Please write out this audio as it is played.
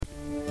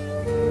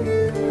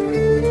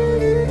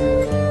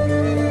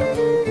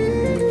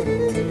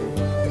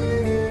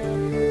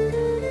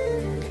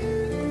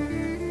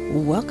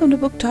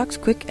Book Talks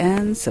Quick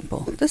and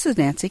Simple. This is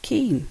Nancy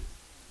Keene.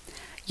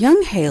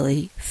 Young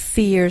Haley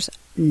fears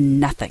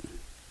nothing.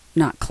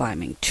 Not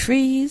climbing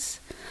trees,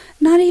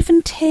 not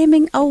even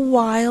taming a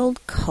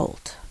wild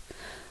colt.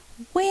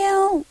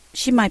 Well,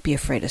 she might be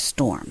afraid of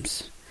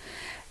storms.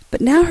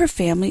 But now her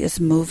family is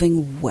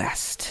moving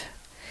west.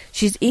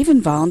 She's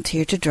even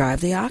volunteered to drive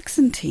the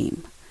oxen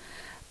team.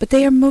 But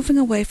they are moving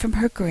away from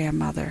her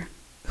grandmother,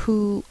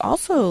 who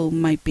also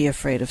might be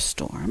afraid of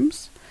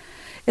storms.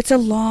 It's a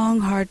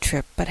long, hard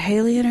trip, but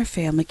Haley and her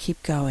family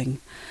keep going.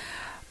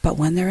 But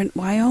when they're in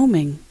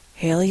Wyoming,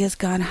 Haley has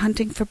gone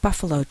hunting for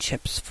buffalo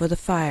chips for the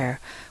fire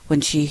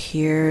when she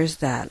hears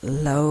that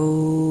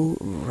low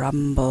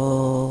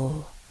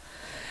rumble.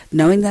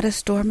 Knowing that a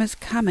storm is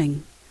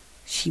coming,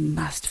 she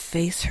must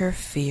face her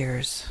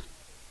fears.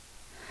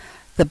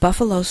 The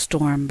Buffalo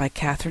Storm by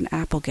Katherine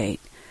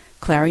Applegate,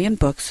 Clarion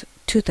Books,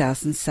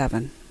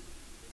 2007.